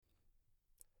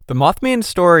The Mothman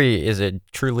story is a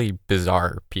truly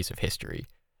bizarre piece of history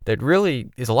that really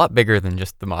is a lot bigger than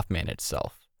just the Mothman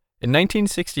itself. In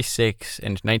 1966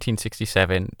 and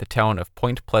 1967, the town of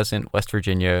Point Pleasant, West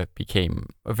Virginia became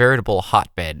a veritable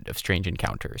hotbed of strange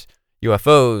encounters.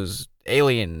 UFOs,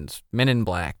 aliens, men in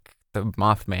black, the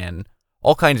Mothman,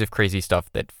 all kinds of crazy stuff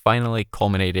that finally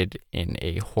culminated in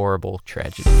a horrible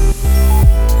tragedy.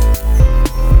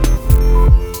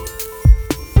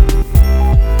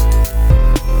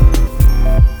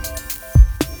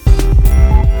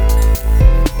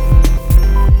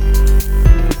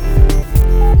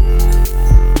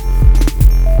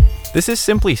 This is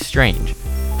Simply Strange,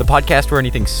 the podcast where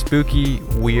anything spooky,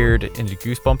 weird, and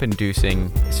goosebump-inducing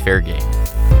is fair game.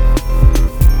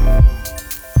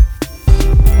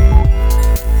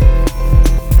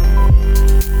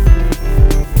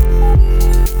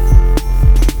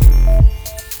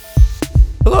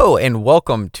 Hello, and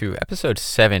welcome to episode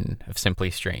 7 of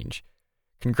Simply Strange.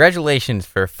 Congratulations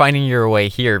for finding your way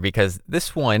here, because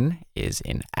this one is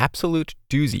an absolute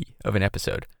doozy of an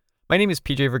episode. My name is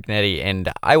PJ Vergnetti, and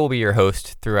I will be your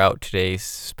host throughout today's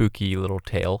spooky little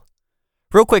tale.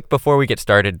 Real quick before we get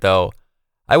started, though,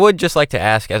 I would just like to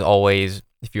ask, as always,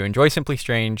 if you enjoy Simply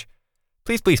Strange,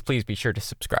 please be sure to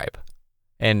subscribe.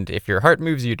 And if your heart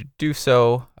moves you to do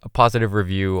so, a positive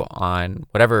review on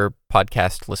whatever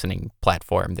podcast listening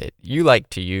platform that you like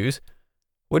to use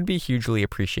would be hugely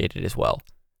appreciated as well.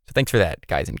 So thanks for that,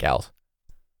 guys and gals.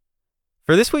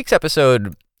 For this week's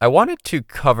episode, I wanted to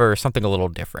cover something a little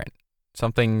different.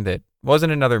 Something that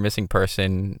wasn't another missing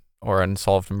person or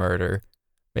unsolved murder.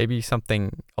 Maybe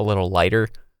something a little lighter.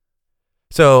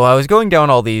 So I was going down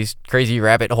all these crazy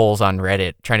rabbit holes on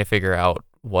Reddit trying to figure out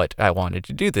what I wanted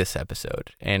to do this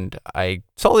episode. And I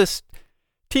saw this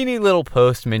teeny little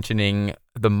post mentioning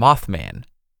the Mothman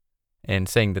and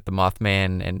saying that the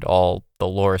Mothman and all the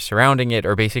lore surrounding it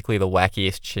are basically the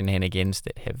wackiest shenanigans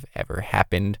that have ever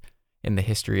happened in the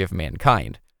history of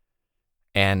mankind.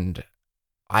 And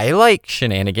I like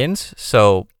shenanigans,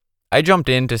 so I jumped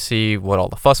in to see what all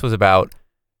the fuss was about,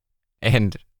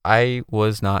 and I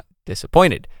was not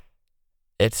disappointed.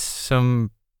 It's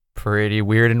some pretty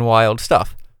weird and wild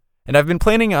stuff. And I've been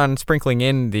planning on sprinkling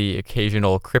in the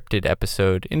occasional cryptid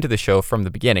episode into the show from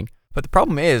the beginning. But the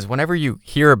problem is, whenever you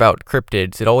hear about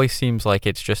cryptids, it always seems like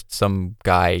it's just some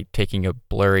guy taking a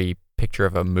blurry picture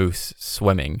of a moose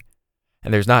swimming.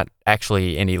 And there's not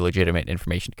actually any legitimate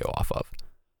information to go off of.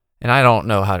 And I don't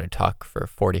know how to talk for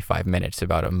 45 minutes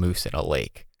about a moose in a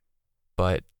lake.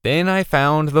 But then I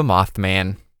found the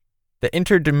Mothman, the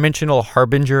interdimensional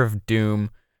harbinger of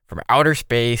doom from outer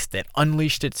space that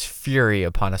unleashed its fury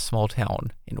upon a small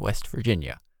town in West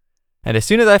Virginia. And as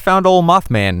soon as I found old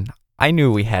Mothman, I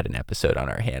knew we had an episode on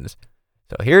our hands.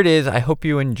 So here it is. I hope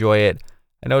you enjoy it.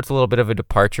 I know it's a little bit of a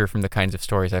departure from the kinds of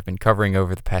stories I've been covering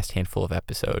over the past handful of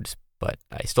episodes, but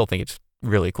I still think it's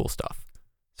really cool stuff.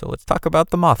 So let's talk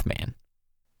about the Mothman.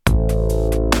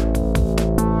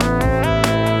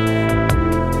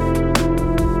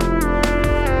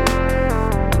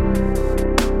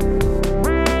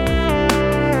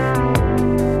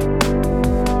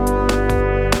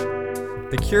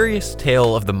 The curious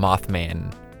tale of the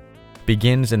Mothman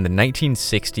begins in the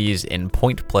 1960s in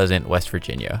Point Pleasant, West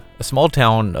Virginia, a small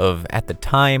town of, at the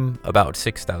time, about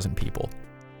 6,000 people.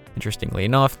 Interestingly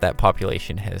enough, that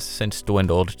population has since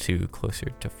dwindled to closer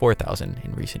to 4,000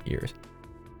 in recent years.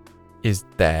 Is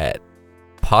that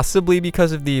possibly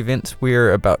because of the events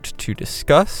we're about to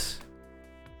discuss?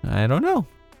 I don't know.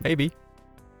 Maybe.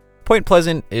 Point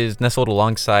Pleasant is nestled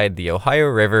alongside the Ohio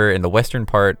River in the western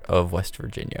part of West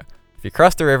Virginia. If you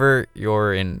cross the river,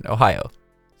 you're in Ohio.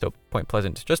 So Point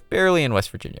Pleasant's just barely in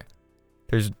West Virginia.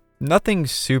 There's nothing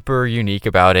super unique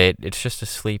about it. It's just a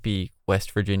sleepy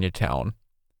West Virginia town.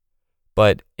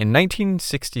 But in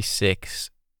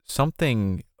 1966,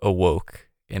 something awoke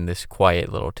in this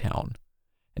quiet little town,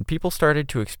 and people started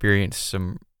to experience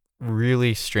some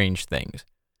really strange things.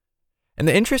 And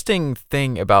the interesting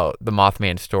thing about the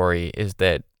Mothman story is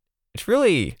that it's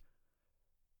really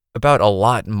about a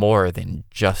lot more than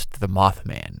just the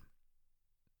Mothman.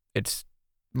 It's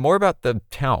more about the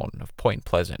town of Point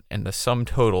Pleasant and the sum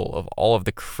total of all of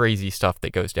the crazy stuff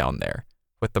that goes down there,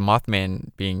 with the Mothman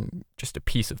being just a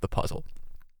piece of the puzzle.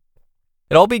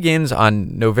 It all begins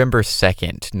on November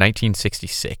 2nd,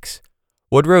 1966.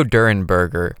 Woodrow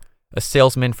Durenberger, a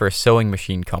salesman for a sewing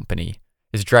machine company,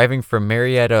 is driving from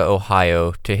Marietta,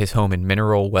 Ohio to his home in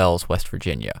Mineral Wells, West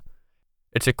Virginia.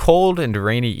 It's a cold and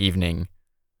rainy evening.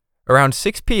 Around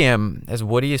 6 p.m., as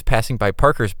Woody is passing by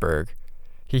Parkersburg,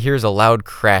 he hears a loud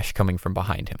crash coming from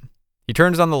behind him. He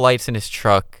turns on the lights in his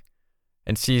truck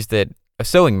and sees that a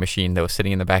sewing machine that was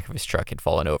sitting in the back of his truck had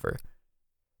fallen over.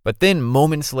 But then,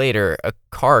 moments later, a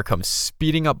car comes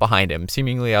speeding up behind him,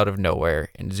 seemingly out of nowhere,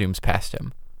 and zooms past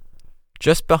him.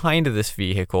 Just behind this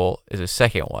vehicle is a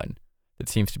second one that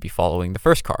seems to be following the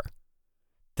first car.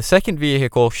 The second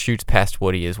vehicle shoots past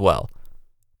Woody as well.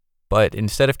 But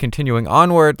instead of continuing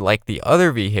onward like the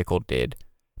other vehicle did,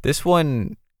 this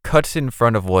one cuts in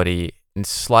front of Woody and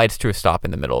slides to a stop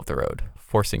in the middle of the road,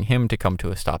 forcing him to come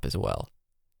to a stop as well.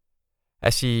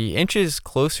 As he inches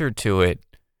closer to it,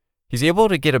 he's able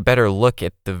to get a better look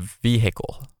at the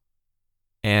vehicle.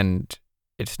 And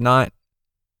it's not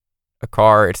a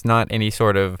car, it's not any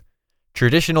sort of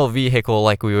traditional vehicle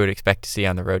like we would expect to see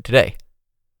on the road today.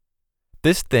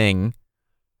 This thing,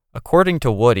 according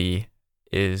to Woody,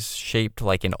 is shaped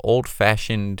like an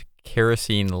old-fashioned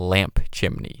kerosene lamp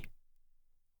chimney.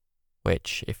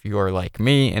 Which, if you're like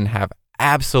me and have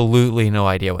absolutely no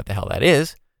idea what the hell that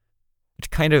is, it's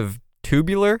kind of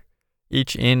tubular.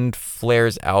 Each end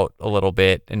flares out a little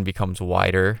bit and becomes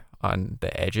wider on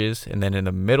the edges, and then in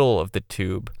the middle of the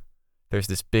tube, there's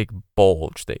this big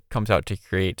bulge that comes out to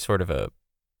create sort of a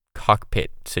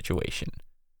cockpit situation.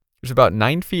 It's about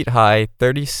 9 feet high,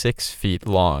 36 feet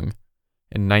long,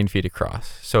 and 9 feet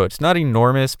across. So it's not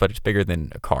enormous, but it's bigger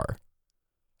than a car.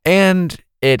 And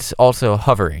it's also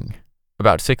hovering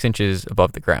about 6 inches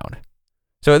above the ground.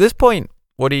 So at this point,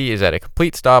 Woody is at a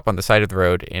complete stop on the side of the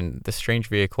road, and the strange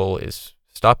vehicle is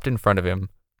stopped in front of him,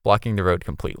 blocking the road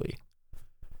completely.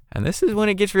 And this is when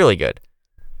it gets really good.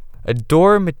 A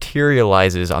door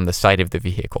materializes on the side of the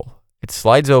vehicle. It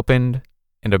slides open,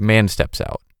 and a man steps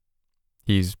out.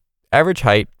 He's average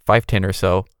height, 5'10" or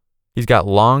so. He's got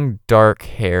long, dark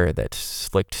hair that's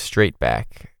slicked straight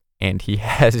back, and he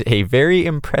has a very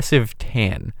impressive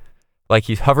tan, like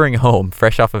he's hovering home,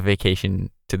 fresh off a vacation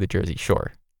to the Jersey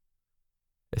Shore.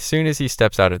 As soon as he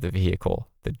steps out of the vehicle,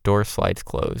 the door slides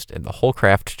closed, and the whole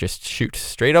craft just shoots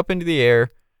straight up into the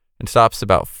air and stops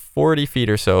about 40 feet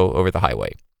or so over the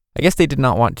highway. I guess they did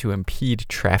not want to impede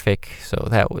traffic, so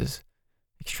that was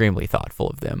extremely thoughtful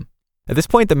of them. At this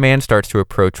point, the man starts to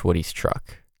approach Woody's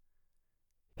truck.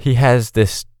 He has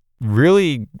this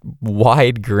really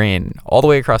wide grin all the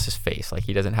way across his face, like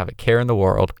he doesn't have a care in the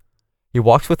world. He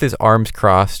walks with his arms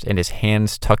crossed and his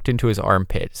hands tucked into his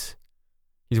armpits.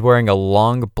 He's wearing a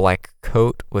long black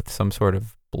coat with some sort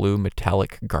of blue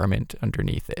metallic garment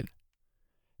underneath it.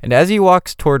 And as he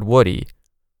walks toward Woody,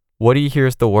 Woody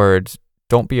hears the words,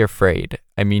 "Don't be afraid,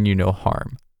 I mean you no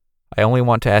harm. I only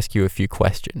want to ask you a few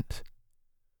questions."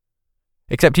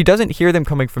 Except he doesn't hear them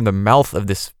coming from the mouth of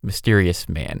this mysterious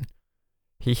man.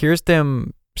 He hears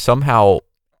them somehow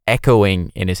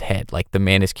echoing in his head, like the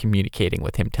man is communicating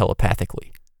with him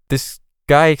telepathically. This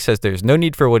guy says there's no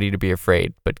need for Woody to be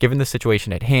afraid, but given the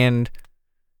situation at hand,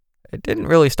 it didn't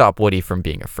really stop Woody from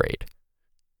being afraid.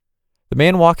 The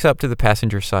man walks up to the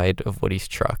passenger side of Woody's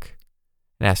truck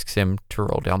and asks him to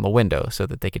roll down the window so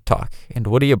that they could talk, and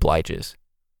Woody obliges.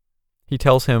 He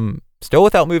tells him, still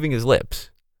without moving his lips,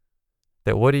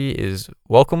 that Woody is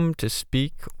welcome to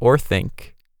speak or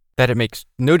think, that it makes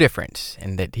no difference,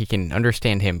 and that he can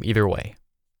understand him either way.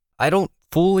 I don't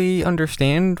fully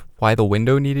understand why the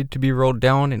window needed to be rolled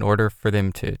down in order for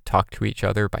them to talk to each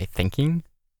other by thinking,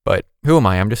 but who am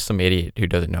I? I'm just some idiot who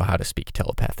doesn't know how to speak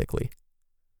telepathically.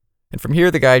 And from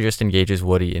here, the guy just engages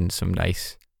Woody in some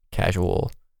nice,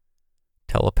 casual,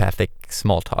 telepathic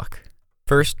small talk.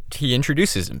 First, he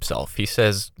introduces himself. He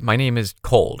says, "My name is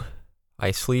Cold.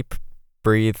 I sleep,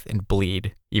 breathe, and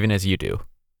bleed, even as you do."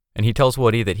 And he tells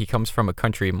Woody that he comes from a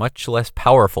country much less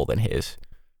powerful than his,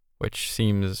 which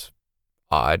seems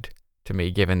odd to me,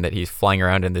 given that he's flying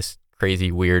around in this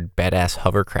crazy, weird, badass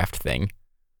hovercraft thing.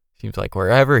 Seems like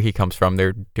wherever he comes from,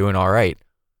 they're doing all right.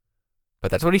 But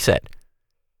that's what he said.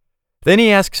 Then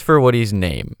he asks for Woody's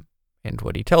name, and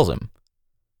Woody tells him.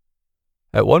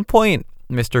 At one point,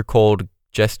 Mr. Cold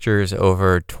gestures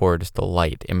over towards the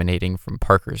light emanating from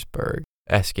Parkersburg,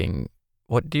 asking,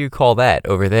 "What do you call that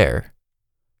over there?"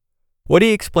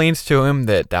 Woody explains to him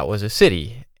that that was a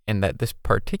city, and that this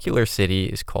particular city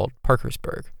is called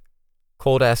Parkersburg.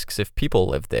 Cold asks if people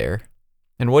live there,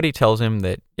 and Woody tells him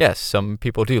that yes, some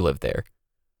people do live there,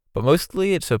 but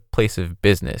mostly it's a place of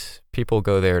business. People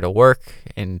go there to work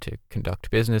and to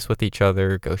conduct business with each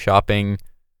other, go shopping,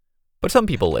 but some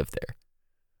people live there.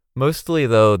 Mostly,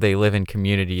 though, they live in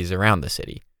communities around the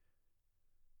city.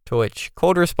 To which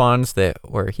Cold responds that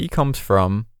where he comes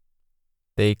from,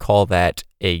 they call that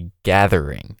a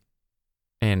gathering.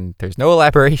 And there's no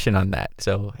elaboration on that,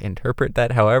 so interpret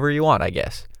that however you want, I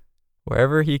guess.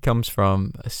 Wherever he comes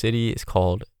from, a city is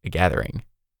called a gathering.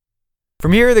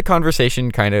 From here, the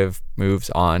conversation kind of moves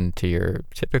on to your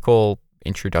typical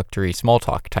introductory small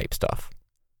talk type stuff.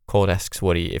 Cold asks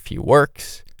Woody if he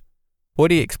works.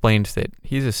 Woody explains that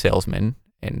he's a salesman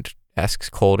and asks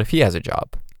Cold if he has a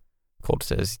job. Cold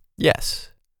says,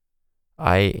 yes,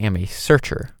 I am a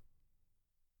searcher.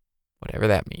 Whatever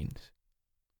that means.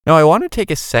 Now, I want to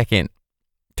take a second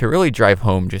to really drive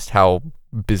home just how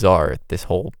bizarre this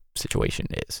whole situation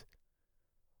is.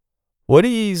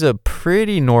 Woody's a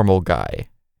pretty normal guy.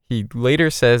 He later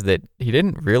says that he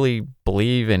didn't really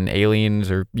believe in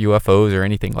aliens or UFOs or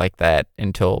anything like that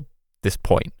until this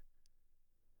point.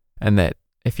 And that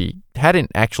if he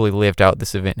hadn't actually lived out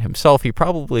this event himself, he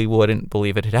probably wouldn't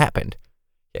believe it had happened.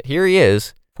 Yet here he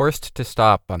is, forced to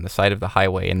stop on the side of the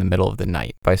highway in the middle of the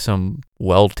night by some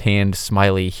well-tanned,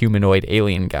 smiley, humanoid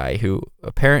alien guy who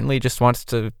apparently just wants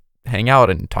to hang out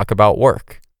and talk about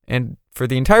work. And for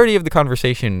the entirety of the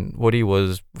conversation, Woody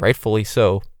was, rightfully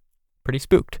so, pretty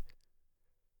spooked.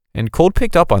 And Cold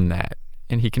picked up on that,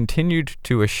 and he continued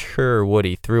to assure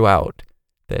Woody throughout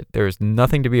that there is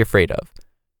nothing to be afraid of,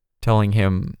 telling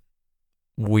him,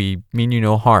 "We mean you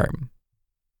no harm.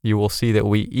 You will see that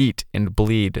we eat and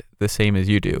bleed the same as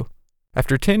you do."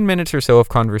 After 10 minutes or so of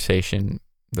conversation,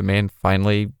 the man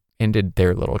finally ended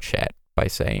their little chat by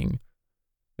saying,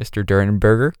 "Mr.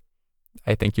 Durenberger,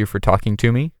 I thank you for talking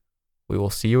to me. We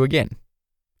will see you again."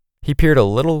 He peered a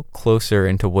little closer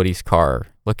into Woody's car,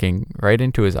 looking right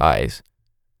into his eyes.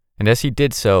 And as he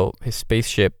did so, his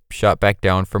spaceship shot back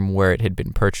down from where it had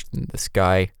been perched in the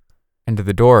sky, and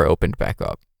the door opened back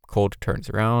up. Cold turns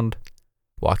around,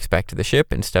 walks back to the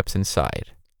ship, and steps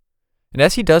inside. And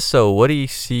as he does so, Woody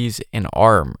sees an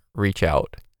arm reach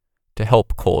out to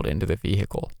help Cold into the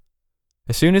vehicle.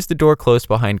 As soon as the door closed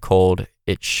behind Cold,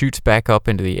 it shoots back up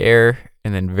into the air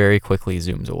and then very quickly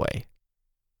zooms away.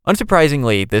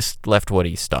 Unsurprisingly, this left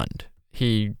Woody stunned.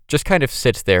 He just kind of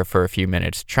sits there for a few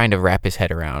minutes, trying to wrap his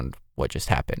head around what just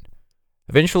happened.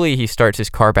 Eventually, he starts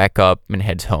his car back up and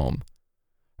heads home.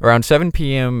 Around 7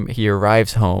 p.m., he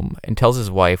arrives home and tells his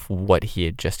wife what he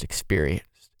had just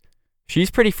experienced.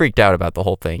 She's pretty freaked out about the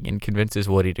whole thing and convinces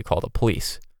Woody to call the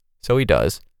police. So he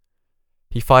does.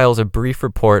 He files a brief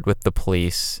report with the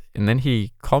police, and then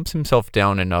he calms himself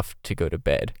down enough to go to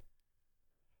bed.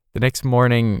 The next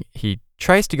morning, he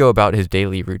tries to go about his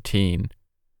daily routine.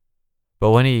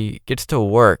 But when he gets to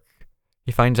work,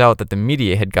 he finds out that the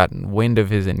media had gotten wind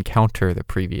of his encounter the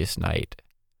previous night,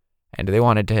 and they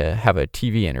wanted to have a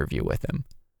TV interview with him.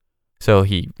 So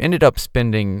he ended up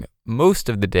spending most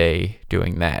of the day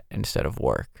doing that instead of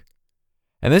work.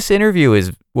 And this interview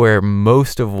is where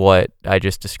most of what I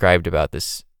just described about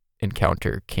this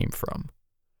encounter came from.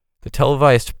 The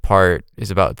televised part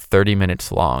is about 30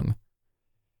 minutes long.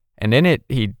 And in it,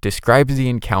 he describes the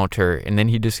encounter, and then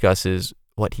he discusses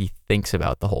what he thinks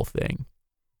about the whole thing.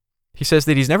 He says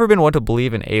that he's never been one to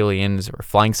believe in aliens or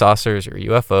flying saucers or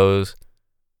UFOs,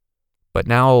 but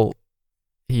now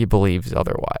he believes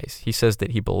otherwise. He says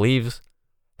that he believes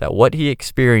that what he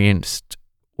experienced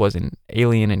was an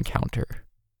alien encounter.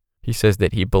 He says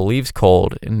that he believes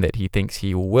Cold and that he thinks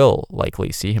he will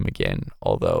likely see him again,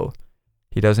 although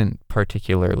he doesn't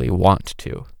particularly want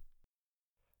to.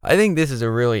 I think this is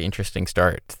a really interesting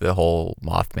start to the whole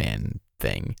Mothman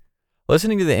thing.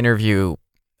 Listening to the interview,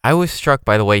 I was struck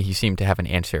by the way he seemed to have an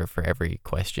answer for every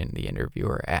question the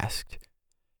interviewer asked.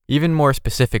 Even more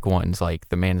specific ones like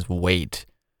the man's weight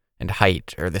and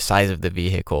height or the size of the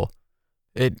vehicle.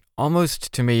 It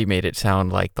almost, to me, made it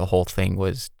sound like the whole thing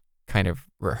was kind of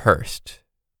rehearsed.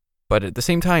 But at the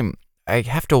same time, I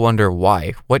have to wonder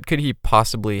why. What could he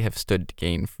possibly have stood to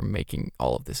gain from making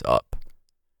all of this up?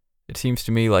 It seems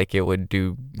to me like it would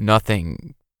do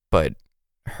nothing but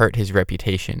hurt his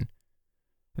reputation.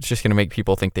 It's just going to make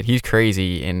people think that he's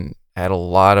crazy and add a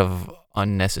lot of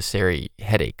unnecessary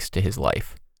headaches to his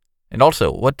life. And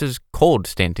also, what does Cold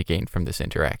stand to gain from this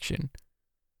interaction?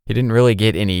 He didn't really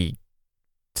get any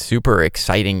super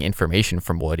exciting information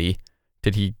from Woody.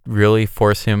 Did he really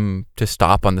force him to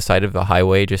stop on the side of the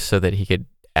highway just so that he could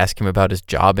ask him about his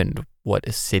job and what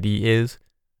a city is?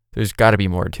 There's got to be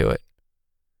more to it.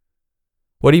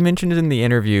 Woody mentioned in the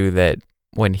interview that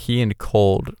when he and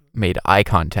Cold made eye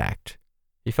contact,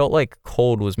 he felt like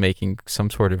Cold was making some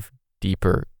sort of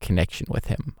deeper connection with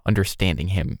him, understanding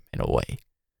him in a way.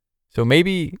 So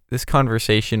maybe this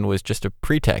conversation was just a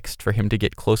pretext for him to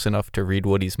get close enough to read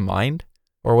Woody's mind,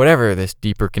 or whatever this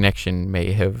deeper connection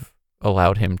may have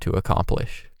allowed him to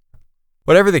accomplish.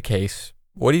 Whatever the case,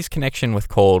 Woody's connection with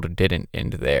Cold didn't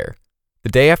end there. The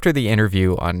day after the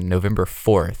interview on November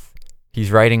 4th,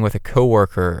 he's riding with a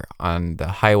coworker on the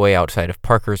highway outside of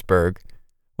Parkersburg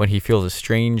when he feels a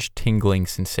strange tingling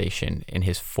sensation in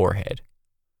his forehead.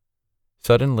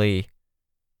 Suddenly,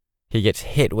 he gets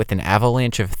hit with an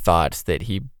avalanche of thoughts that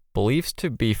he believes to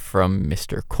be from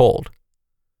Mr. Cold.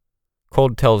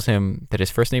 Cold tells him that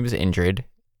his first name is Indrid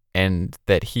and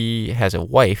that he has a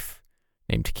wife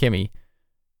named Kimmy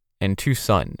and 2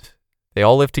 sons. They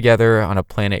all live together on a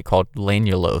planet called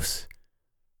Lanulos,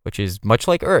 which is much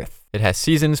like Earth. It has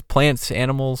seasons, plants,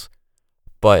 animals,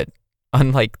 but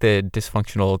unlike the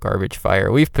dysfunctional garbage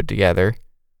fire we've put together,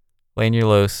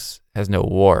 Lanulos has no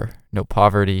war, no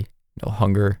poverty, no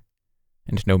hunger,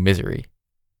 and no misery.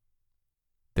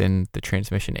 Then the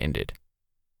transmission ended.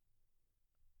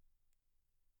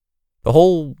 The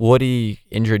whole Woody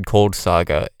Indrid Cold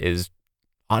saga is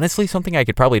honestly something I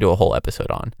could probably do a whole episode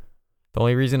on. The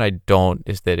only reason I don't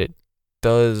is that it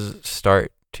does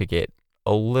start to get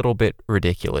a little bit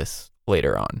ridiculous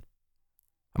later on.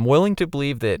 I'm willing to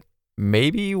believe that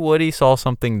maybe Woody saw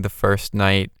something the first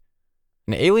night.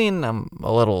 An alien, I'm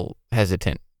a little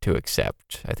hesitant to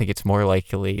accept. I think it's more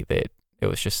likely that it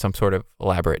was just some sort of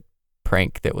elaborate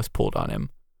prank that was pulled on him.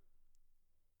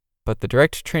 But the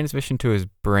direct transmission to his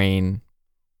brain,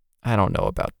 I don't know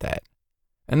about that.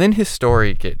 And then his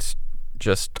story gets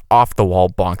just off the wall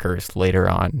bonkers later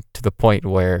on, to the point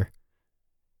where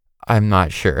I'm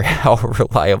not sure how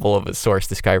reliable of a source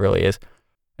this guy really is.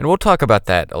 And we'll talk about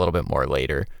that a little bit more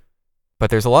later.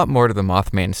 But there's a lot more to the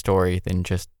Mothman story than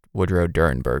just Woodrow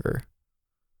Durenberger.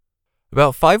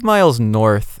 About 5 miles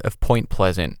north of Point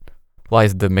Pleasant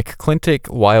lies the McClintock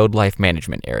Wildlife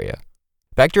Management Area.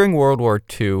 Back during World War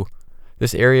II,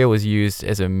 this area was used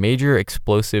as a major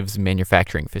explosives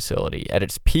manufacturing facility. At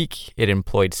its peak, it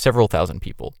employed several thousand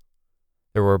people.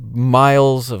 There were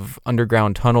miles of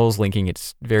underground tunnels linking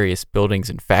its various buildings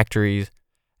and factories,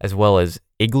 as well as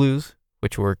igloos,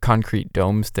 which were concrete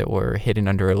domes that were hidden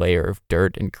under a layer of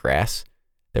dirt and grass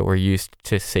that were used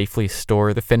to safely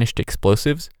store the finished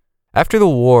explosives. After the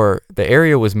war, the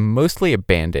area was mostly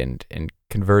abandoned and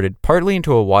converted partly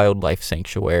into a wildlife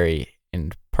sanctuary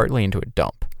and partly into a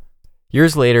dump.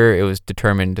 Years later, it was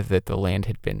determined that the land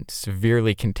had been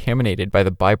severely contaminated by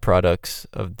the byproducts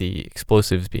of the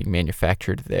explosives being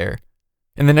manufactured there.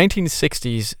 In the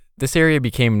 1960s, this area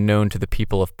became known to the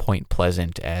people of Point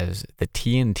Pleasant as the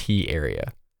TNT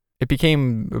area. It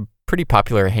became a pretty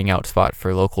popular hangout spot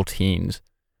for local teens.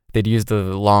 They'd use the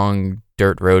long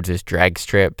dirt roads as drag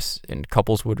strips, and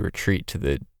couples would retreat to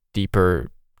the deeper,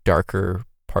 darker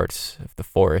parts of the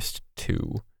forest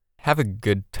to have a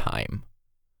good time.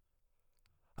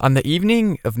 On the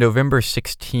evening of November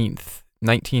 16th,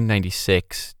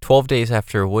 1996, 12 days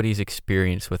after Woody's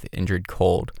experience with Indrid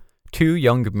Cold, 2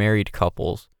 young married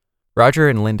couples, Roger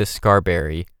and Linda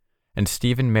Scarberry and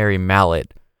Steve and Mary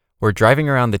Mallett, were driving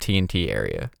around the TNT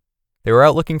area. They were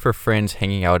out looking for friends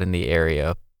hanging out in the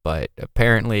area, but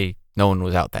apparently no one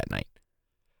was out that night.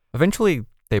 Eventually,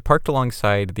 they parked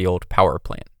alongside the old power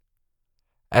plant.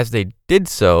 As they did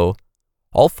so,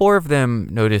 all 4 of them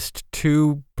noticed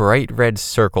 2 bright red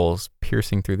circles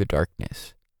piercing through the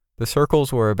darkness. The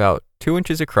circles were about 2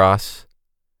 inches across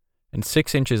and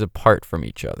 6 inches apart from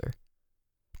each other.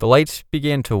 The lights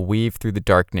began to weave through the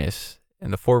darkness,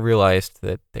 and the 4 realized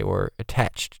that they were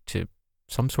attached to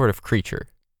some sort of creature,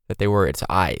 that they were its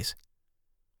eyes.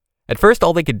 At first,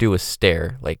 all they could do was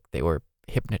stare, like they were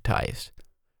hypnotized.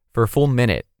 For a full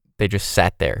minute, they just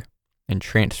sat there,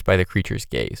 entranced by the creature's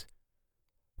gaze.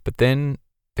 But then,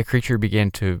 the creature began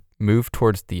to move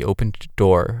towards the opened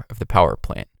door of the power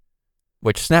plant,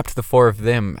 which snapped the 4 of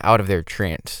them out of their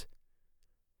trance.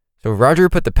 So Roger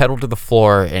put the pedal to the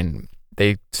floor, and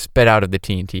they sped out of the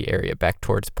TNT area back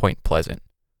towards Point Pleasant.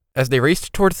 As they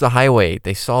raced towards the highway,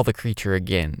 they saw the creature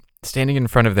again, standing in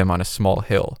front of them on a small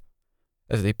hill.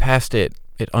 As they passed it,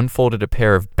 it unfolded a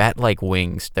pair of bat-like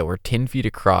wings that were 10 feet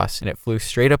across, and it flew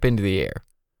straight up into the air.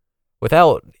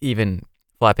 Without even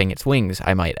flapping its wings,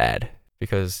 I might add,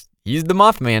 because he's the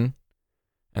Mothman,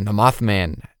 and the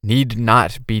Mothman need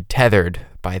not be tethered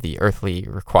by the earthly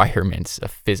requirements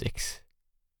of physics.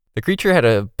 The creature had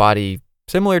a body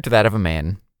similar to that of a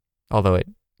man, although it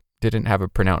didn't have a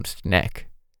pronounced neck.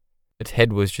 Its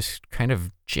head was just kind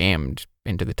of jammed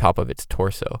into the top of its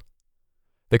torso.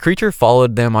 The creature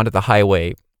followed them onto the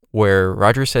highway, where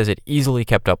Roger says it easily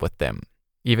kept up with them,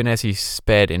 even as he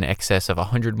sped in excess of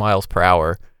 100 miles per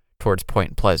hour towards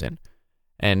Point Pleasant.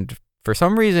 And for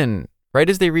some reason, right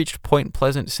as they reached Point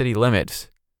Pleasant city limits,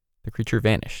 the creature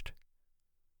vanished.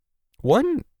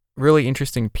 One really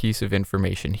interesting piece of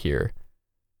information here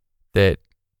that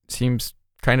seems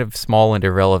kind of small and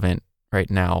irrelevant right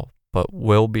now, but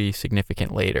will be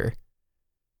significant later,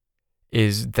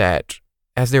 is that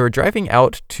as they were driving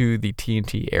out to the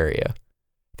TNT area,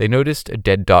 they noticed a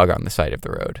dead dog on the side of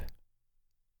the road.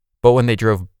 But when they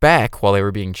drove back while they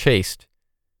were being chased,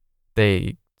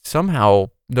 they somehow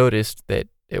noticed that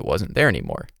it wasn't there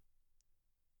anymore.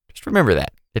 Just remember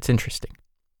that. It's interesting.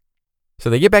 So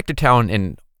they get back to town,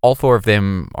 and all four of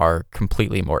them are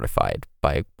completely mortified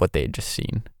by what they had just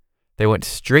seen. They went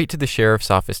straight to the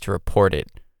sheriff's office to report it,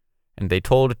 and they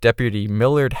told Deputy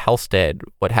Millard Halstead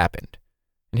what happened.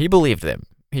 And he believed them.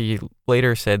 He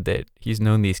later said that he's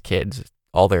known these kids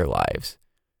all their lives,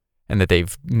 and that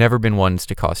they've never been ones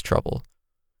to cause trouble.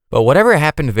 But whatever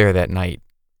happened there that night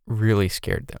really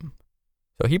scared them.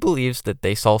 So he believes that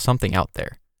they saw something out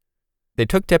there. They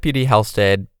took Deputy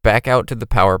Halstead back out to the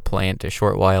power plant a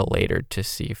short while later to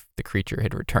see if the creature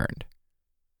had returned.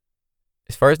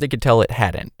 As far as they could tell, it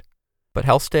hadn't. But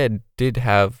Halstead did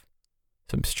have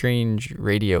some strange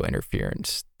radio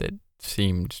interference that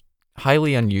seemed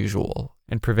highly unusual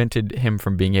and prevented him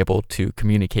from being able to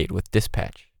communicate with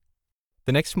dispatch.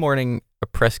 The next morning, a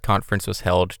press conference was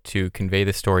held to convey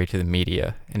the story to the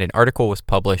media, and an article was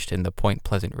published in the Point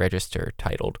Pleasant Register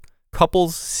titled,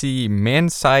 "Couples See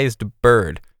Man-Sized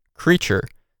Bird, Creature,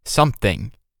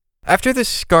 Something." After the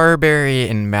Scarberry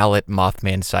and Mallet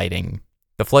Mothman sighting,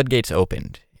 the floodgates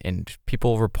opened, and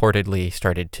people reportedly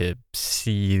started to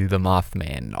see the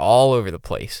Mothman all over the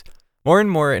place. More and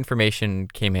more information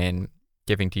came in,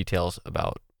 giving details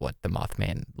about what the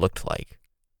Mothman looked like.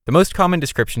 The most common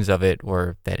descriptions of it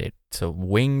were that it's a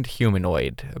winged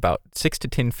humanoid, about 6 to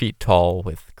 10 feet tall,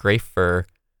 with gray fur,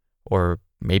 or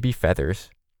maybe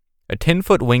feathers, a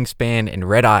 10-foot wingspan, and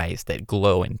red eyes that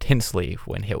glow intensely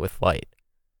when hit with light.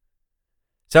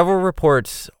 Several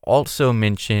reports also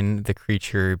mention the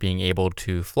creature being able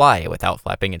to fly without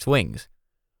flapping its wings.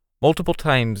 Multiple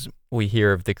times we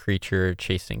hear of the creature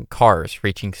chasing cars,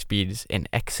 reaching speeds in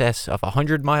excess of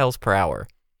 100 miles per hour.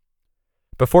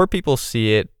 Before people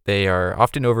see it, they are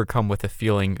often overcome with a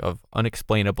feeling of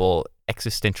unexplainable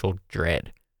existential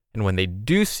dread. And when they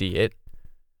do see it,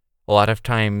 a lot of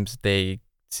times they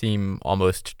seem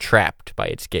almost trapped by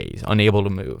its gaze, unable to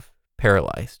move,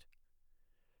 paralyzed.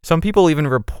 Some people even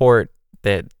report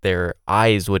that their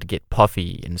eyes would get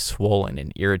puffy and swollen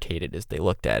and irritated as they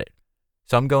looked at it.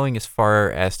 Some going as far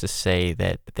as to say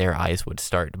that their eyes would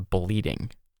start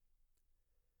bleeding.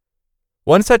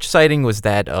 One such sighting was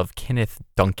that of Kenneth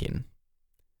Duncan.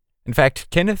 In fact,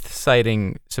 Kenneth's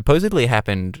sighting supposedly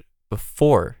happened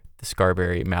before the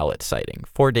Scarberry Mallet sighting,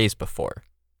 4 days before,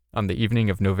 on the evening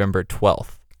of November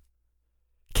 12th.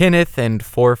 Kenneth and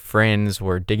 4 friends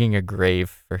were digging a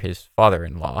grave for his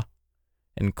father-in-law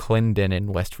in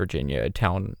Clendenin, West Virginia, a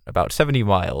town about 70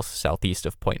 miles southeast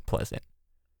of Point Pleasant,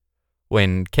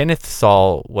 when Kenneth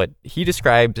saw what he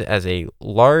described as a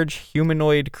large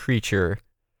humanoid creature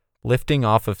lifting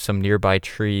off of some nearby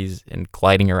trees and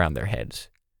gliding around their heads.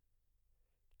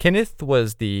 Kenneth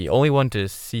was the only one to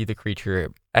see the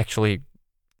creature actually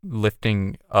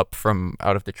lifting up from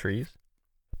out of the trees,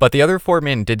 but the other 4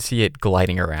 men did see it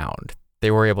gliding around. They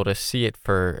were able to see it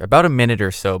for about a minute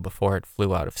or so before it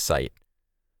flew out of sight.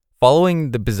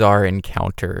 Following the bizarre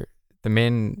encounter, the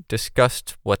men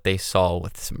discussed what they saw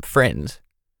with some friends,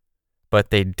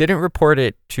 but they didn't report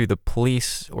it to the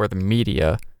police or the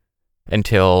media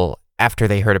until after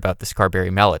they heard about the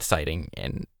Scarberry Mallet sighting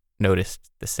and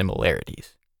noticed the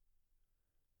similarities.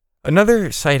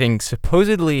 Another sighting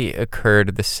supposedly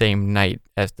occurred the same night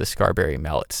as the Scarberry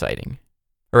Mallet sighting.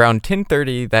 Around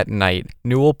 10:30 that night,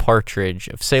 Newell Partridge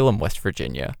of Salem, West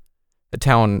Virginia, a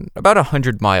town about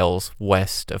 100 miles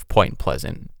west of Point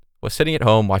Pleasant, was sitting at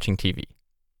home watching TV,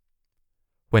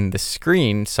 when the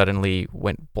screen suddenly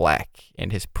went black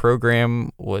and his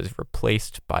program was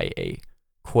replaced by a,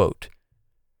 quote,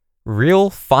 real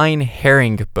fine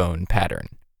herringbone pattern.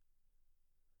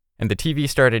 And the TV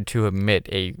started to emit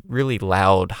a really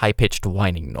loud, high-pitched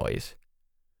whining noise.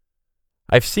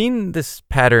 I've seen this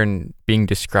pattern being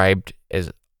described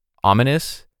as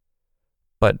ominous,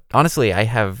 but honestly, I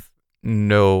have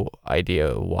no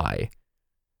idea why.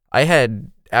 I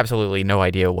had absolutely no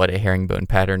idea what a herringbone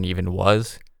pattern even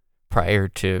was prior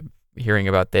to hearing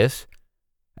about this,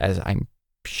 as I'm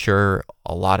sure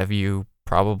a lot of you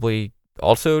probably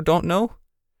also don't know.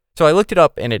 So I looked it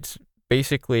up, and it's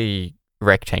basically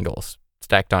rectangles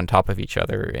stacked on top of each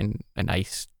other in a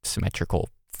nice symmetrical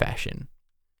fashion.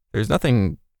 There's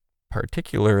nothing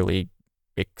particularly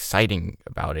exciting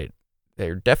about it.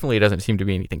 There definitely doesn't seem to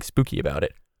be anything spooky about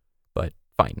it, but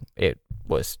fine. It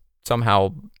was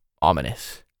somehow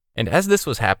ominous. And as this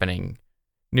was happening,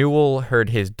 Newell heard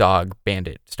his dog,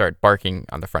 Bandit, start barking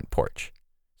on the front porch.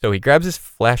 So he grabs his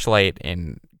flashlight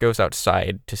and goes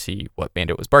outside to see what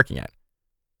Bandit was barking at.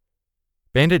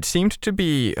 Bandit seemed to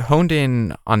be honed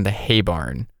in on the hay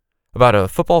barn, about a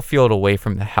football field away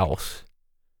from the house.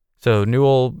 So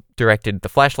Newell directed the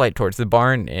flashlight towards the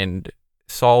barn and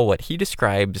saw what he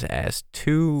describes as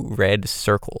two red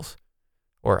circles,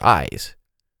 or eyes.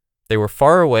 They were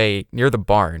far away near the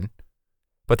barn,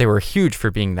 but they were huge for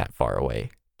being that far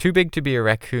away. Too big to be a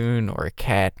raccoon or a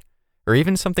cat, or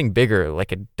even something bigger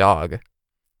like a dog.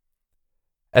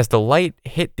 As the light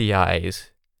hit the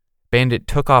eyes, Bandit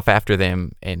took off after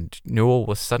them, and Newell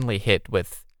was suddenly hit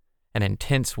with an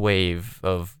intense wave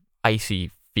of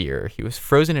icy fear. He was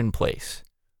frozen in place,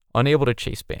 unable to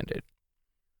chase Bandit.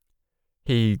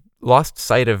 He lost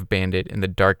sight of Bandit in the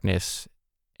darkness,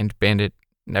 and Bandit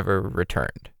never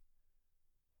returned.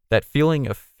 That feeling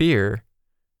of fear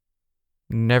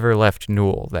never left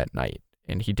Newell that night,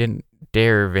 and he didn't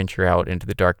dare venture out into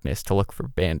the darkness to look for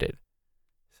Bandit.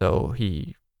 So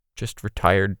he just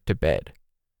retired to bed,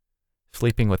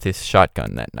 sleeping with his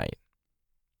shotgun that night.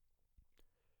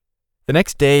 The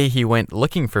next day, he went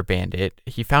looking for Bandit.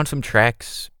 He found some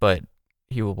tracks, but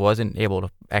he wasn't able to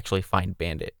actually find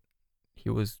Bandit. He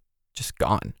was just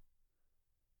gone.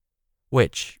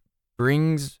 Which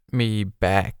brings me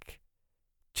back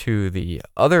to the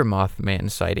other Mothman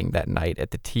sighting that night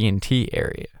at the TNT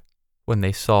area, when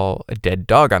they saw a dead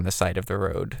dog on the side of the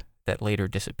road that later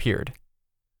disappeared.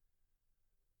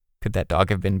 Could that dog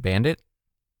have been Bandit?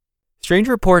 Strange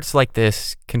reports like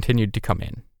this continued to come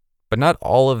in, but not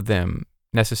all of them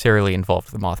necessarily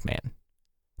involved the Mothman.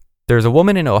 There's a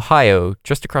woman in Ohio,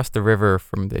 just across the river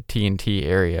from the TNT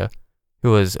area,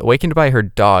 who was awakened by her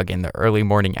dog in the early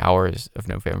morning hours of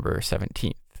November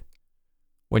 17th.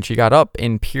 When she got up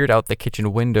and peered out the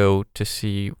kitchen window to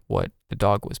see what the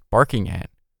dog was barking at,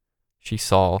 she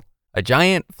saw a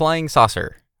giant flying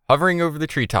saucer hovering over the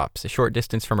treetops a short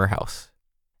distance from her house.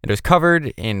 It was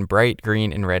covered in bright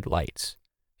green and red lights.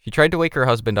 She tried to wake her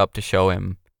husband up to show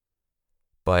him,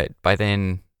 but by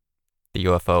then, the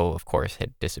UFO, of course,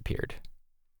 had disappeared.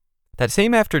 That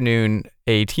same afternoon,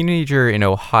 a teenager in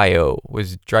Ohio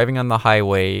was driving on the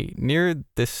highway near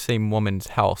this same woman's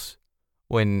house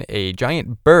when a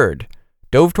giant bird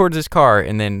dove towards his car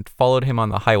and then followed him on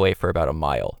the highway for about a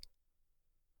mile.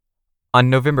 On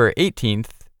November 18th,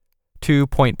 two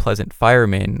Point Pleasant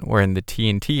firemen were in the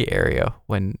TNT area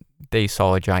when they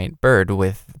saw a giant bird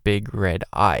with big red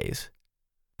eyes.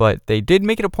 But they did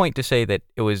make it a point to say that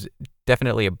it was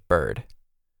definitely a bird.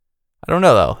 I don't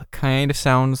know though, it kind of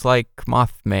sounds like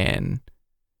Mothman.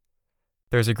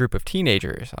 There's a group of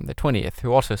teenagers on the 20th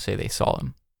who also say they saw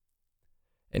him.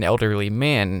 An elderly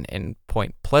man in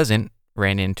Point Pleasant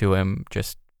ran into him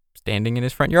just standing in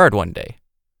his front yard one day.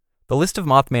 The list of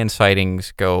Mothman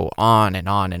sightings go on and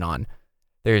on and on.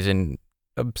 There's an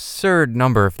absurd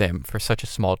number of them for such a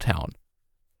small town.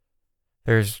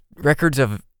 There's records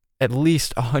of at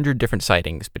least 100 different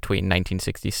sightings between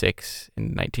 1966 and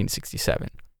 1967.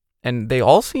 And they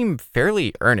all seem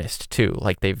fairly earnest, too,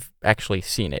 like they've actually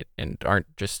seen it and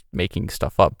aren't just making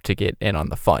stuff up to get in on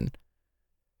the fun.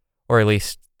 Or at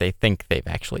least they think they've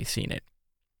actually seen it.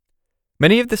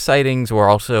 Many of the sightings were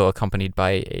also accompanied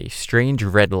by a strange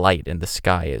red light in the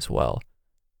sky as well.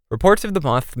 Reports of the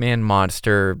Mothman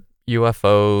monster,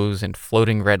 UFOs, and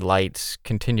floating red lights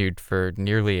continued for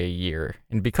nearly a year,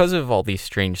 and because of all these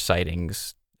strange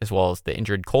sightings, as well as the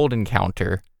Indrid Cold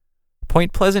encounter,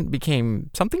 Point Pleasant became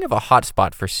something of a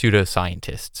hotspot for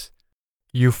pseudoscientists.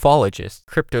 Ufologists,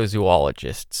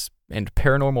 cryptozoologists, and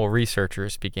paranormal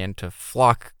researchers began to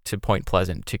flock to Point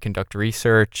Pleasant to conduct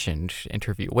research and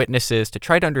interview witnesses to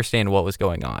try to understand what was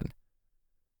going on.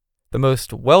 The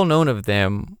most well-known of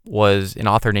them was an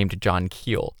author named John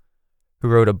Keel, who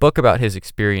wrote a book about his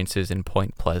experiences in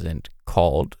Point Pleasant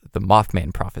called The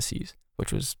Mothman Prophecies,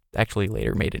 which was actually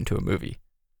later made into a movie.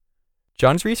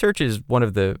 John's research is one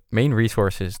of the main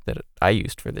resources that I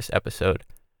used for this episode,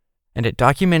 and it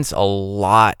documents a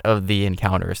lot of the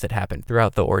encounters that happened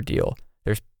throughout the ordeal.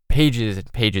 There's pages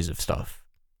and pages of stuff.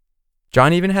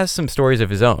 John even has some stories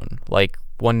of his own, like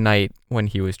one night when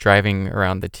he was driving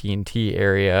around the TNT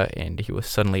area and he was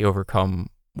suddenly overcome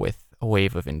with a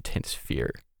wave of intense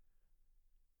fear.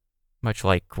 Much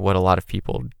like what a lot of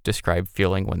people describe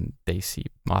feeling when they see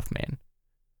Mothman.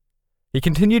 He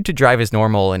continued to drive as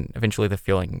normal, and eventually the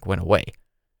feeling went away.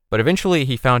 But eventually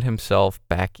he found himself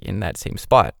back in that same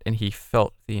spot, and he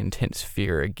felt the intense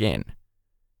fear again.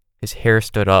 His hair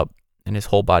stood up, and his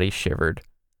whole body shivered.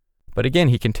 But again,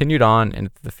 he continued on, and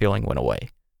the feeling went away.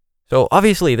 So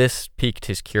obviously this piqued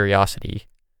his curiosity.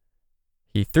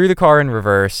 He threw the car in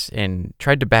reverse and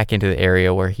tried to back into the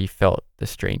area where he felt the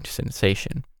strange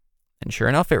sensation. And sure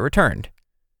enough, it returned.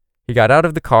 He got out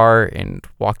of the car and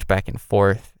walked back and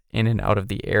forth, in and out of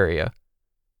the area.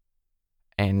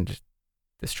 And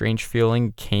the strange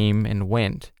feeling came and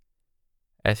went.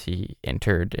 as he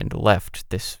entered and left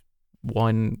this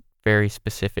one very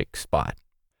specific spot.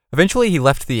 Eventually, he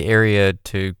left the area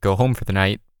to go home for the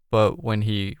night, but when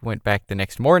he went back the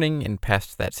next morning and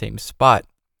passed that same spot,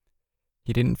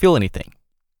 he didn't feel anything.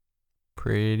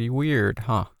 Pretty weird,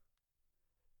 huh?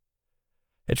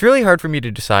 It's really hard for me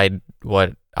to decide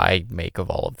what I make of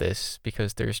all of this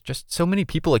because there's just so many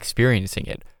people experiencing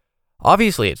it.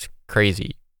 Obviously, it's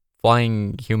crazy.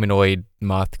 Flying humanoid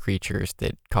moth creatures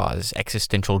that cause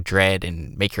existential dread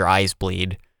and make your eyes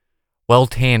bleed.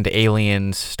 Well-tanned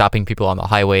aliens stopping people on the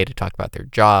highway to talk about their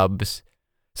jobs.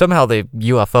 Somehow the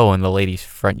UFO in the lady's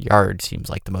front yard seems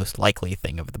like the most likely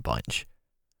thing of the bunch.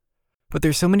 But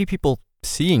there's so many people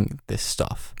seeing this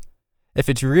stuff. If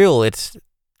it's real, it's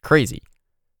crazy.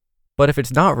 But if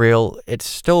it's not real, it's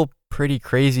still pretty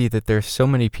crazy that there's so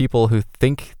many people who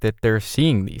think that they're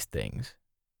seeing these things.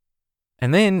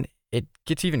 And then it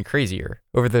gets even crazier.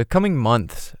 Over the coming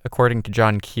months, according to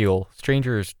John Keel,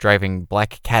 strangers driving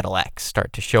black Cadillacs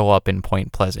start to show up in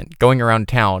Point Pleasant, going around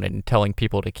town and telling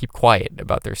people to keep quiet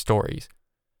about their stories.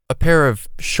 A pair of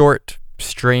short,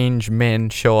 strange men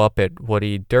show up at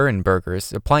Woody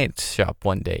Durenberger's appliance shop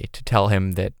one day to tell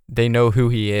him that they know who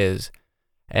he is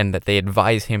and that they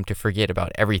advise him to forget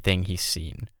about everything he's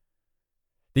seen.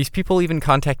 These people even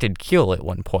contacted Keel at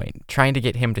one point, trying to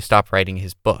get him to stop writing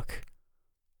his book.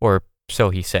 Or so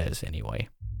he says, anyway.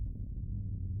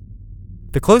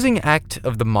 The closing act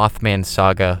of the Mothman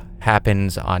saga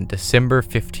happens on December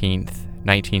 15th,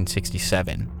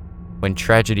 1967, when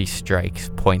tragedy strikes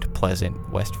Point Pleasant,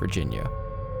 West Virginia.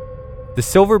 The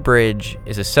Silver Bridge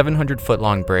is a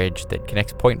 700-foot-long bridge that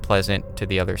connects Point Pleasant to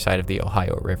the other side of the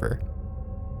Ohio River.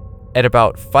 At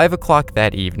about 5 o'clock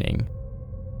that evening,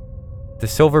 the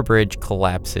Silver Bridge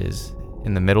collapses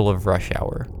in the middle of rush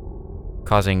hour,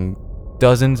 causing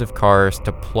dozens of cars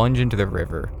to plunge into the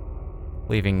river,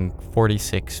 leaving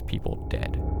 46 people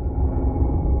dead.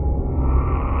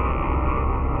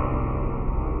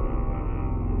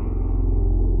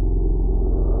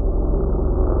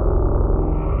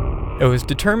 It was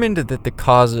determined that the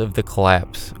cause of the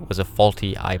collapse was a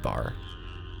faulty eye-bar.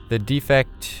 The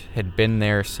defect had been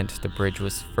there since the bridge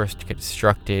was first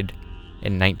constructed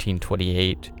in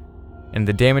 1928, and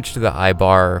the damage to the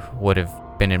eye-bar would have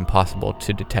been impossible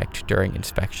to detect during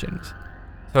inspections.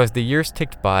 So as the years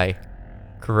ticked by,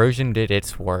 corrosion did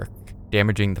its work,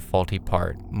 damaging the faulty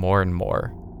part more and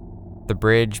more. The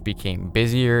bridge became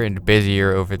busier and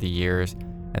busier over the years,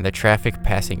 and the traffic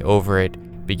passing over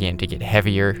it began to get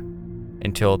heavier,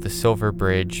 until the Silver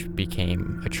Bridge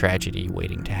became a tragedy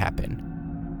waiting to happen.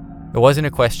 It wasn't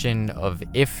a question of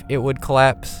if it would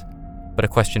collapse, but a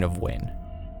question of when.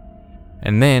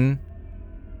 And then,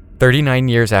 39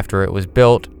 years after it was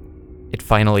built, it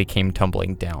finally came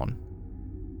tumbling down.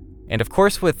 And of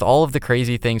course, with all of the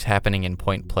crazy things happening in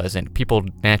Point Pleasant, people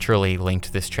naturally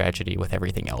linked this tragedy with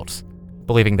everything else,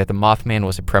 believing that the Mothman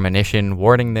was a premonition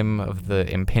warning them of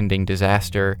the impending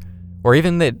disaster, or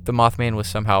even that the Mothman was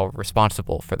somehow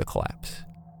responsible for the collapse.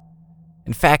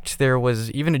 In fact, there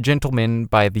was even a gentleman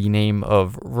by the name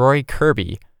of Roy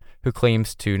Kirby who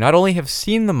claims to not only have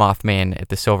seen the Mothman at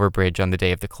the Silver Bridge on the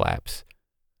day of the collapse,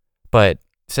 but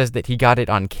says that he got it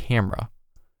on camera.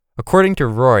 According to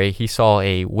Roy, he saw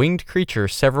a winged creature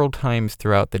several times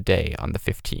throughout the day on the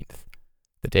 15th,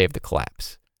 the day of the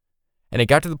collapse. And it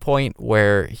got to the point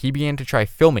where he began to try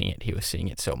filming it. He was seeing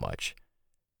it so much.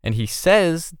 And he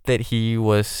says that he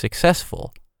was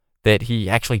successful, that he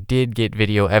actually did get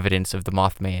video evidence of the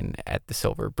Mothman at the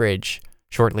Silver Bridge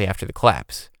shortly after the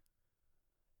collapse.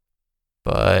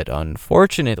 But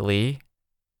unfortunately,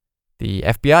 the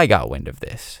FBI got wind of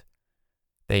this.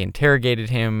 They interrogated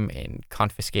him and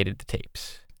confiscated the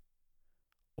tapes.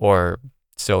 Or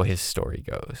so his story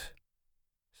goes.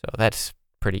 So that's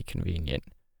pretty convenient.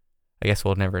 I guess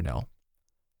we'll never know.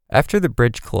 After the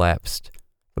bridge collapsed,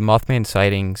 the Mothman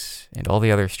sightings and all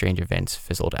the other strange events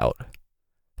fizzled out.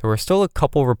 There were still a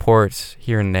couple reports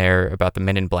here and there about the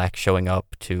men in black showing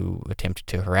up to attempt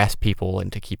to harass people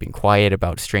and to keeping quiet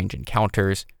about strange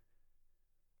encounters.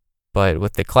 But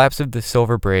with the collapse of the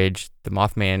Silver Bridge, the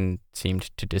Mothman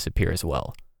seemed to disappear as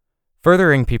well,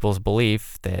 furthering people's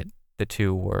belief that the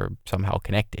two were somehow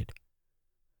connected.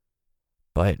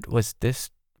 But was this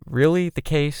really the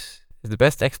case? Is the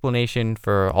best explanation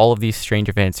for all of these strange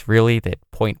events really that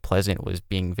Point Pleasant was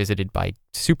being visited by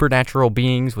supernatural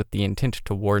beings with the intent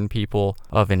to warn people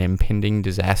of an impending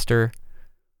disaster?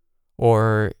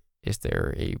 Or is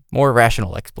there a more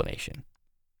rational explanation?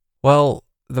 Well,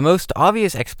 the most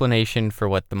obvious explanation for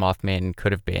what the Mothman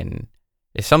could have been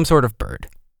is some sort of bird,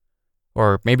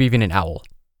 or maybe even an owl.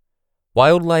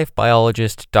 Wildlife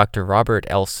biologist Dr. Robert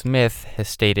L. Smith has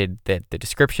stated that the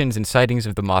descriptions and sightings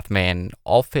of the Mothman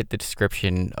all fit the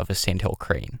description of a sandhill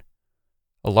crane.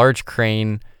 A large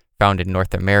crane found in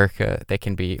North America that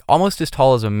can be almost as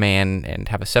tall as a man and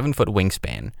have a 7-foot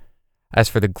wingspan. As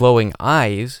for the glowing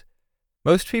eyes,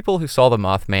 most people who saw the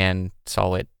Mothman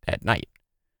saw it at night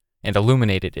and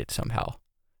illuminated it somehow,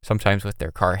 sometimes with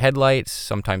their car headlights,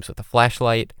 sometimes with a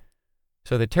flashlight.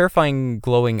 So the terrifying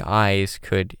glowing eyes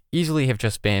could easily have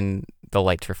just been the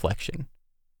light's reflection.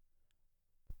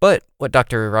 But what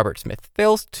Dr. Robert Smith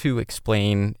fails to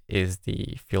explain is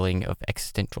the feeling of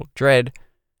existential dread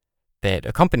that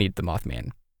accompanied the Mothman.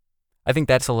 I think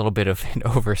that's a little bit of an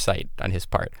oversight on his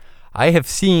part. I have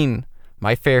seen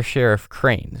my fair share of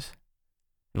cranes.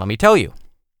 And let me tell you,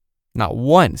 not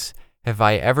once have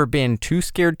I ever been too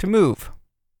scared to move.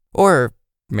 Or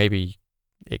maybe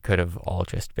it could have all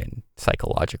just been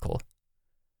psychological.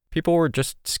 People were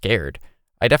just scared.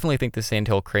 I definitely think the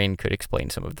sandhill crane could explain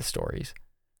some of the stories.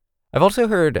 I've also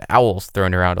heard owls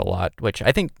thrown around a lot, which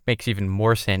I think makes even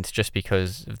more sense just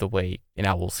because of the way an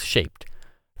owl's shaped.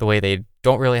 The way they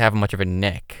don't really have much of a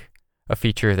neck, a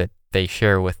feature that they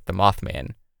share with the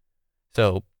Mothman.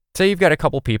 So, say you've got a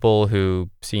couple people who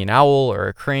see an owl or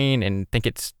a crane and think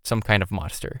it's some kind of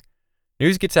monster.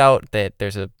 News gets out that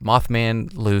there's a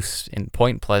Mothman loose in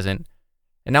Point Pleasant,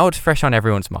 and now it's fresh on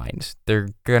everyone's minds. They're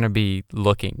gonna be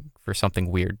looking for something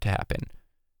weird to happen.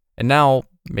 And now,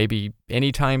 maybe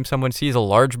anytime someone sees a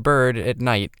large bird at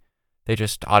night, they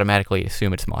just automatically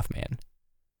assume it's Mothman.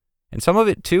 And some of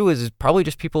it, too, is probably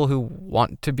just people who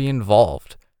want to be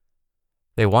involved.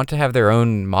 They want to have their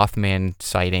own Mothman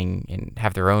sighting and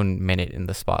have their own minute in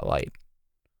the spotlight.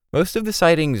 Most of the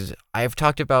sightings I've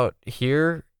talked about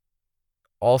here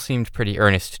all seemed pretty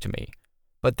earnest to me,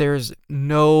 but there's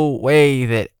no way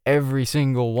that every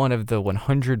single one of the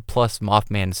 100 plus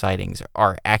Mothman sightings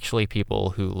are actually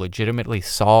people who legitimately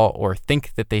saw or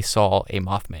think that they saw a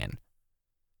Mothman.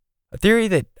 A theory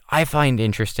that I find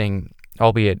interesting,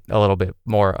 albeit a little bit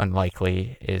more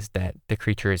unlikely, is that the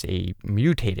creature is a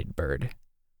mutated bird.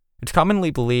 It's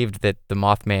commonly believed that the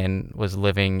Mothman was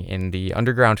living in the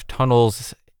underground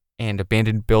tunnels and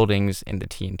abandoned buildings in the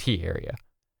TNT area,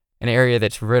 an area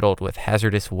that's riddled with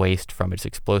hazardous waste from its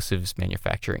explosives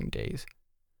manufacturing days.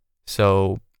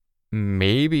 So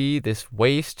maybe this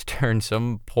waste turned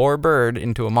some poor bird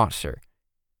into a monster.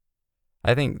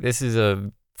 I think this is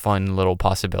a fun little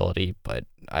possibility, but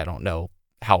I don't know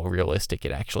how realistic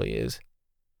it actually is.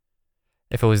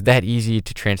 If it was that easy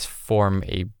to transform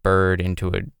a bird into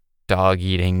a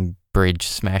dog-eating,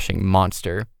 bridge-smashing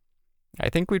monster, I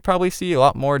think we'd probably see a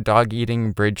lot more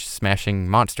dog-eating, bridge-smashing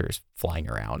monsters flying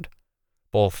around,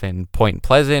 both in Point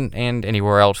Pleasant and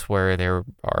anywhere else where there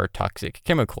are toxic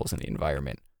chemicals in the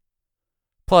environment.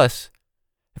 Plus,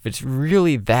 if it's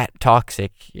really that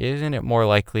toxic, isn't it more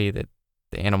likely that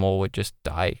the animal would just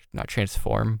die, not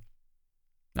transform?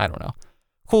 I don't know.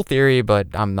 Cool theory, but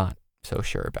I'm not so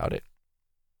sure about it.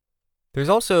 There's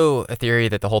also a theory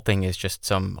that the whole thing is just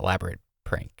some elaborate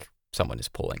prank someone is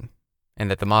pulling,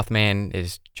 and that the Mothman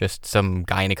is just some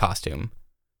guy in a costume.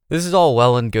 This is all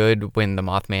well and good when the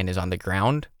Mothman is on the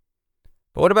ground,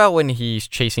 but what about when he's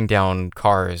chasing down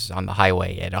cars on the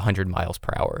highway at 100 miles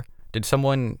per hour? Did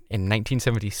someone in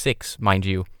 1976, mind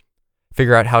you,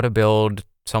 figure out how to build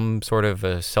some sort of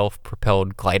a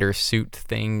self-propelled glider suit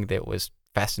thing that was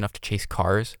fast enough to chase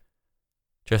cars?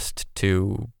 Just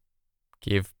to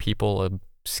give people a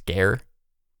scare?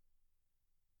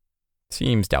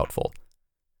 Seems doubtful.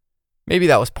 Maybe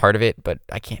that was part of it, but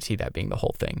I can't see that being the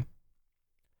whole thing.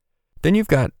 Then you've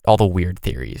got all the weird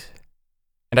theories.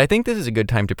 And I think this is a good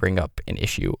time to bring up an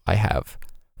issue I have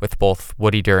with both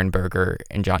Woody Durenberger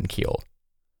and John Keel.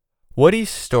 Woody's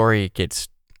story gets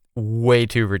way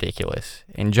too ridiculous,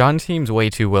 and John seems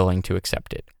way too willing to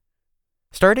accept it.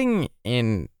 Starting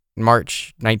in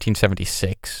March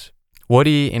 1976,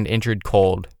 Woody and Indrid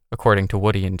Cold, according to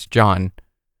Woody and John,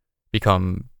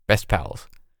 become best pals.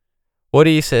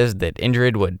 Woody says that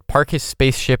Indrid would park his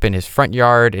spaceship in his front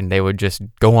yard and they would just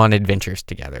go on adventures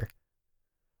together.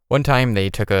 One time they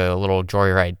took a little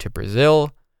joyride to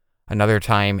Brazil. Another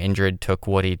time Indrid took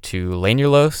Woody to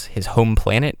Lanulos, his home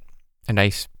planet, a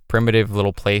nice primitive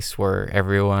little place where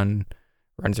everyone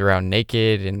runs around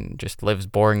naked and just lives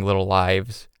boring little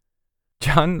lives.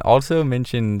 John also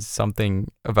mentions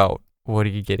something about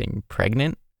Woody getting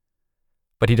pregnant,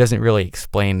 but he doesn't really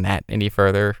explain that any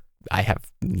further. I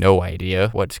have no idea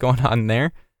what's going on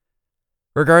there.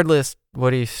 Regardless,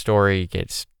 Woody's story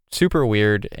gets super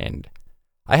weird, and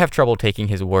I have trouble taking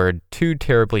his word too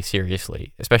terribly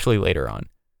seriously, especially later on.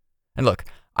 And look,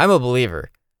 I'm a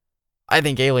believer. I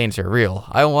think aliens are real.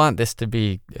 I want this to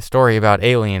be a story about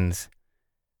aliens.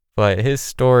 But his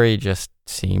story just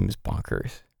seems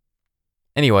bonkers.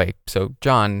 Anyway, so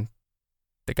John,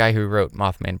 the guy who wrote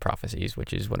Mothman Prophecies,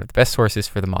 which is one of the best sources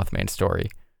for the Mothman story,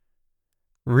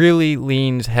 really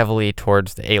leans heavily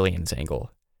towards the aliens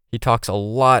angle. He talks a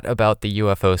lot about the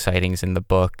UFO sightings in the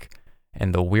book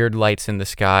and the weird lights in the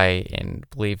sky, and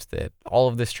believes that all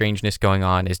of the strangeness going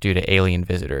on is due to alien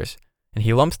visitors. And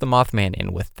he lumps the Mothman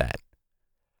in with that.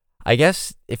 I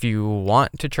guess if you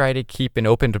want to try to keep an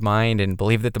open mind and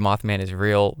believe that the Mothman is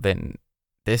real, then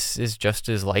this is just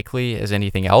as likely as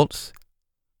anything else.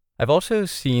 I've also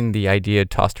seen the idea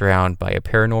tossed around by a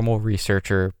paranormal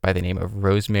researcher by the name of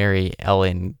Rosemary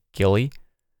Ellen Gilly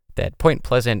that Point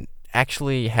Pleasant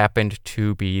actually happened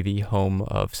to be the home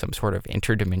of some sort of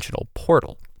interdimensional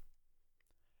portal,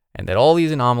 and that all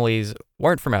these anomalies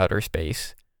weren't from outer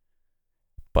space,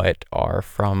 but are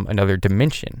from another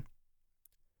dimension.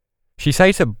 She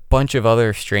cites a bunch of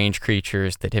other strange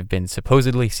creatures that have been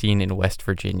supposedly seen in West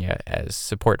Virginia as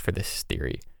support for this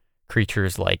theory.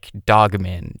 Creatures like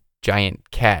dogmen, giant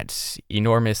cats,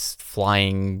 enormous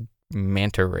flying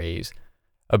manta rays,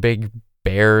 a big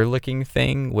bear-looking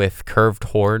thing with curved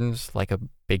horns like a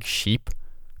big sheep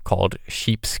called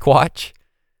sheep squatch.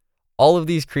 All of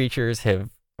these creatures have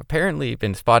apparently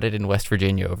been spotted in West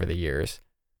Virginia over the years.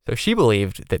 So she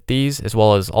believed that these, as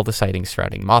well as all the sightings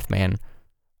surrounding Mothman,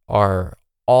 are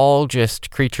all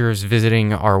just creatures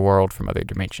visiting our world from other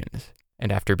dimensions.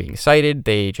 And after being sighted,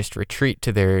 they just retreat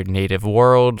to their native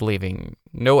world, leaving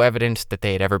no evidence that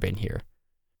they had ever been here.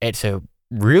 It's a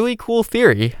really cool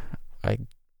theory. I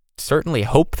certainly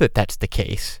hope that that's the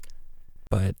case.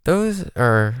 But those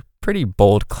are pretty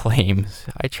bold claims.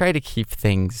 I try to keep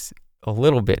things a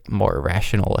little bit more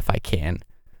rational if I can.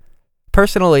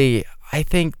 Personally, I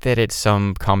think that it's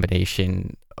some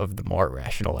combination of the more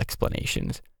rational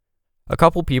explanations. A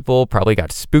couple people probably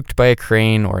got spooked by a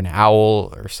crane or an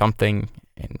owl or something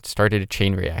and started a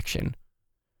chain reaction.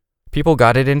 People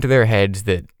got it into their heads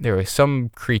that there was some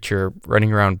creature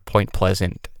running around Point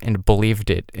Pleasant and believed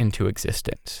it into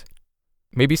existence.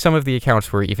 Maybe some of the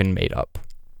accounts were even made up.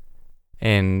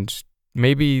 And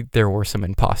maybe there were some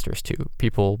imposters too,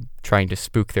 people trying to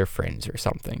spook their friends or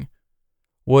something.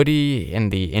 Woody and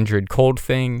the Indrid Cold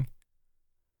thing.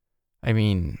 I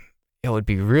mean, it would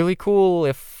be really cool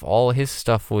if all his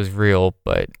stuff was real,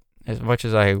 but as much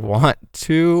as I want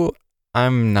to,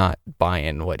 I'm not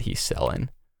buying what he's selling.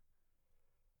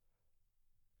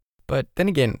 But then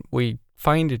again, we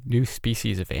find new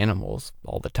species of animals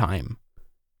all the time.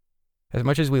 As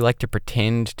much as we like to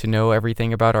pretend to know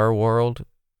everything about our world,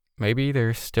 maybe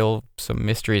there's still some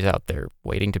mysteries out there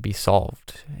waiting to be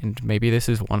solved, and maybe this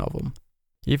is one of them.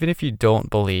 Even if you don't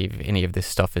believe any of this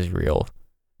stuff is real,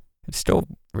 it's still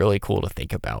really cool to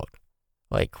think about.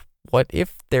 Like, what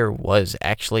if there was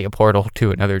actually a portal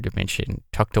to another dimension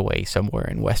tucked away somewhere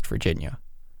in West Virginia?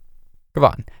 Come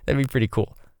on, that'd be pretty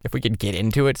cool. If we could get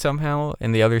into it somehow,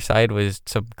 and the other side was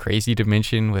some crazy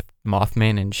dimension with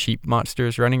Mothman and sheep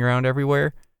monsters running around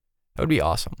everywhere, that would be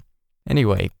awesome.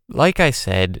 Anyway, like I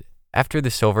said, after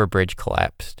the Silver Bridge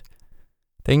collapsed,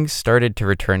 things started to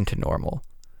return to normal.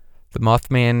 The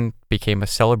Mothman became a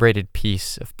celebrated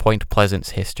piece of Point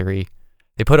Pleasant's history.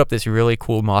 They put up this really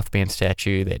cool Mothman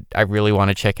statue that I really want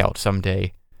to check out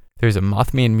someday. There's a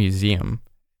Mothman museum.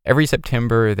 Every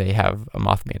September, they have a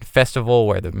Mothman festival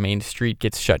where the main street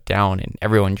gets shut down and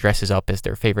everyone dresses up as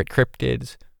their favorite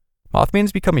cryptids.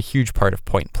 Mothman's become a huge part of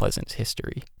Point Pleasant's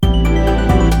history.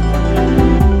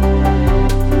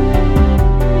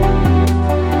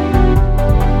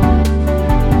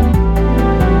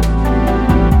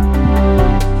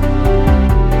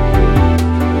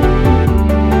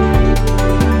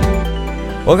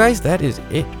 Well, guys, that is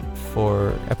it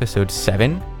for episode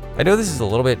 7. I know this is a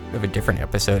little bit of a different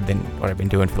episode than what I've been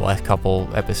doing for the last couple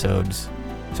episodes,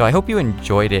 so I hope you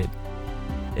enjoyed it.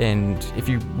 And if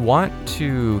you want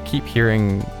to keep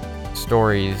hearing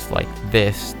stories like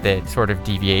this that sort of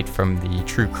deviate from the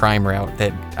true crime route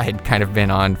that I had kind of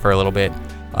been on for a little bit,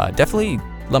 definitely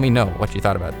let me know what you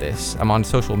thought about this. I'm on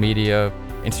social media,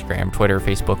 Instagram, Twitter,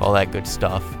 Facebook, all that good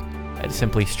stuff at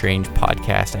Simply Strange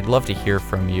Podcast. I'd love to hear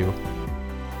from you.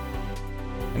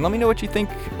 And let me know what you think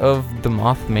of the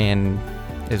Mothman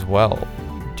as well.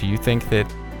 Do you think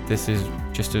that this is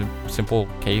just a simple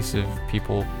case of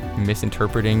people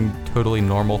misinterpreting totally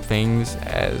normal things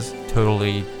as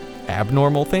totally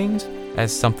abnormal things,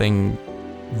 as something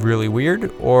really weird?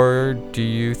 Or do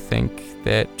you think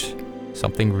that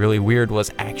something really weird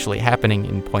was actually happening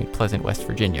in Point Pleasant, West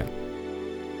Virginia?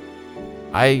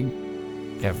 I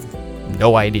have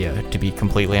no idea, to be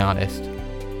completely honest.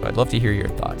 But I'd love to hear your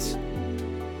thoughts.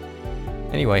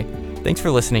 Anyway, thanks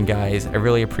for listening, guys. I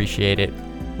really appreciate it.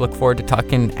 Look forward to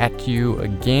talking at you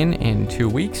again in 2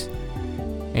 weeks.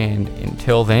 And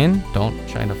until then, don't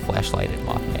shine a flashlight at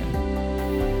Mothman.